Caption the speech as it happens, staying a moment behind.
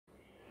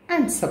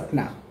and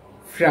Sapna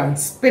from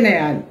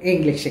Spinayan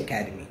English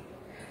Academy.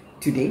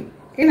 Today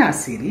in our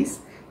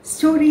series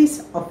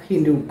Stories of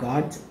Hindu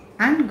Gods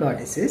and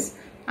Goddesses,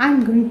 I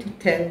am going to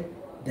tell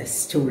the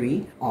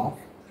story of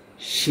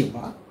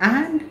Shiva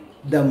and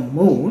the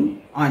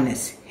moon on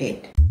his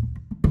head.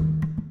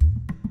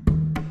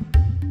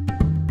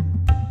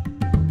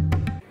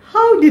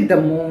 How did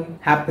the moon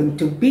happen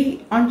to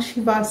be on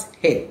Shiva's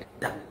head?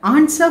 The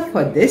answer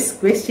for this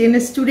question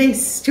is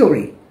today's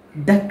story.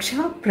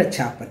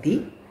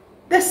 Dakshaprajapathi,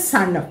 the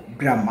son of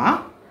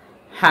Brahma,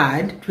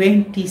 had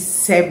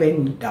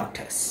 27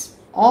 daughters.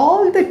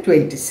 All the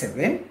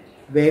 27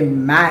 were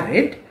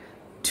married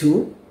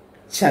to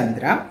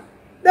Chandra,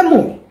 the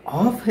moon.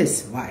 Of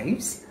his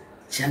wives,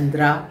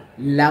 Chandra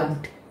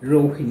loved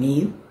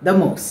Rohini the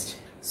most.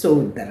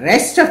 So the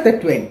rest of the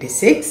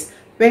 26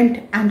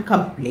 went and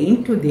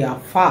complained to their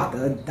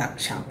father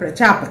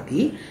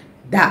Dakshaprajapathi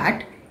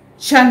that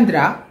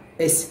Chandra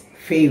is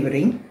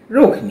favoring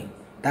Rohini.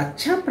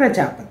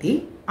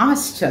 Dakshaprajapathi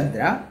asked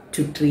Chandra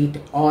to treat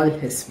all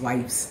his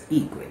wives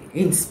equally.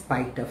 In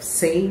spite of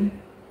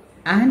saying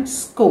and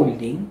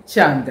scolding,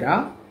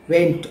 Chandra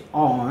went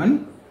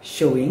on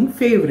showing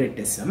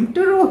favoritism to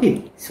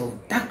Rohini. So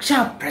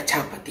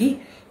Dakshaprajapathi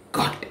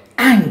got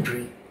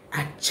angry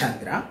at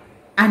Chandra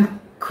and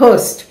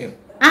cursed him.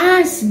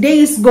 As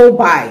days go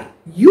by,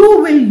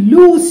 you will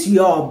lose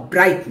your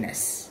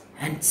brightness.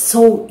 And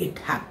so it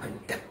happened.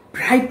 The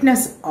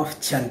brightness of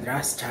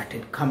Chandra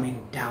started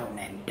coming down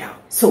and down.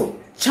 So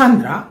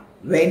Chandra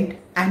went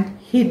and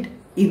hid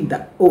in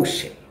the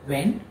ocean.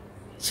 When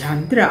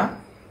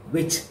Chandra,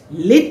 which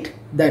lit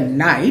the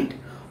night,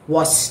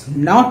 was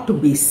not to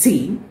be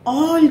seen,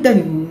 all the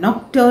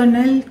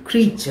nocturnal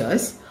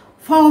creatures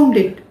found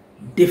it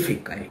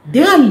difficult.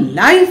 Their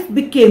life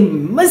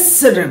became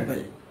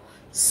miserable.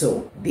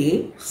 So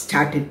they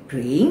started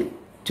praying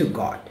to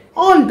God.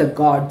 All the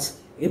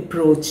gods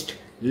approached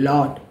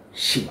Lord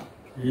Shiva.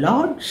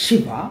 Lord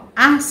Shiva,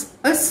 as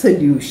a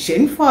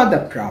solution for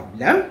the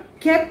problem,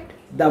 kept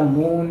the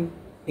moon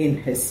in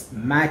his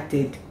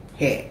matted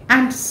hair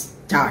and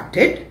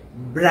started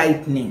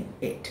brightening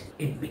it.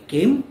 It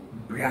became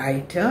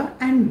brighter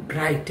and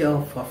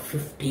brighter for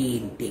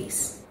 15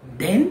 days.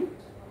 Then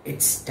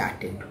it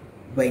started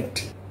waning.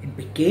 It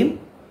became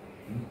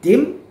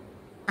dim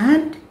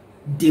and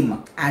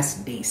dimmer as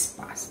days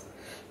passed.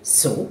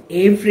 So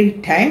every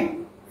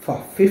time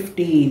for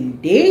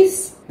 15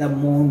 days the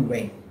moon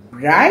went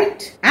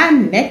bright,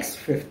 and next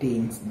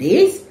 15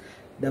 days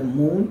the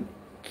moon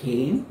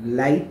came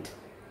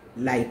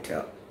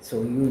lighter.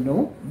 So you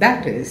know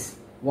that is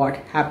what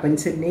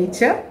happens in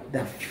nature,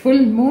 the full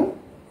moon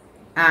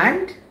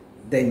and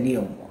the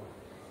new moon.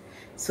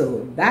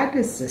 So that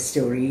is the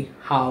story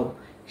how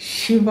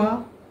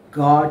Shiva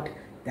got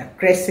the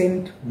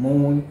crescent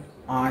moon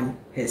on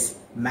his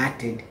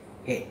matted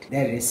head.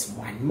 There is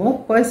one more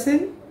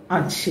person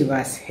on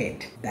Shiva's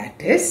head,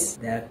 that is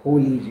the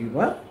holy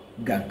river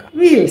Ganga.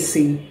 We'll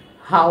see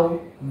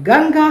how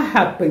Ganga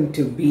happened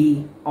to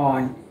be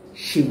on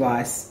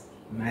Shiva's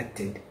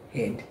matted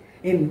head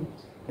in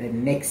the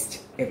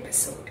next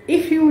episode.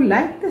 If you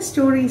like the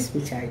stories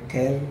which I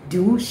tell,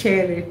 do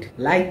share it,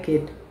 like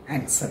it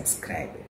and subscribe it.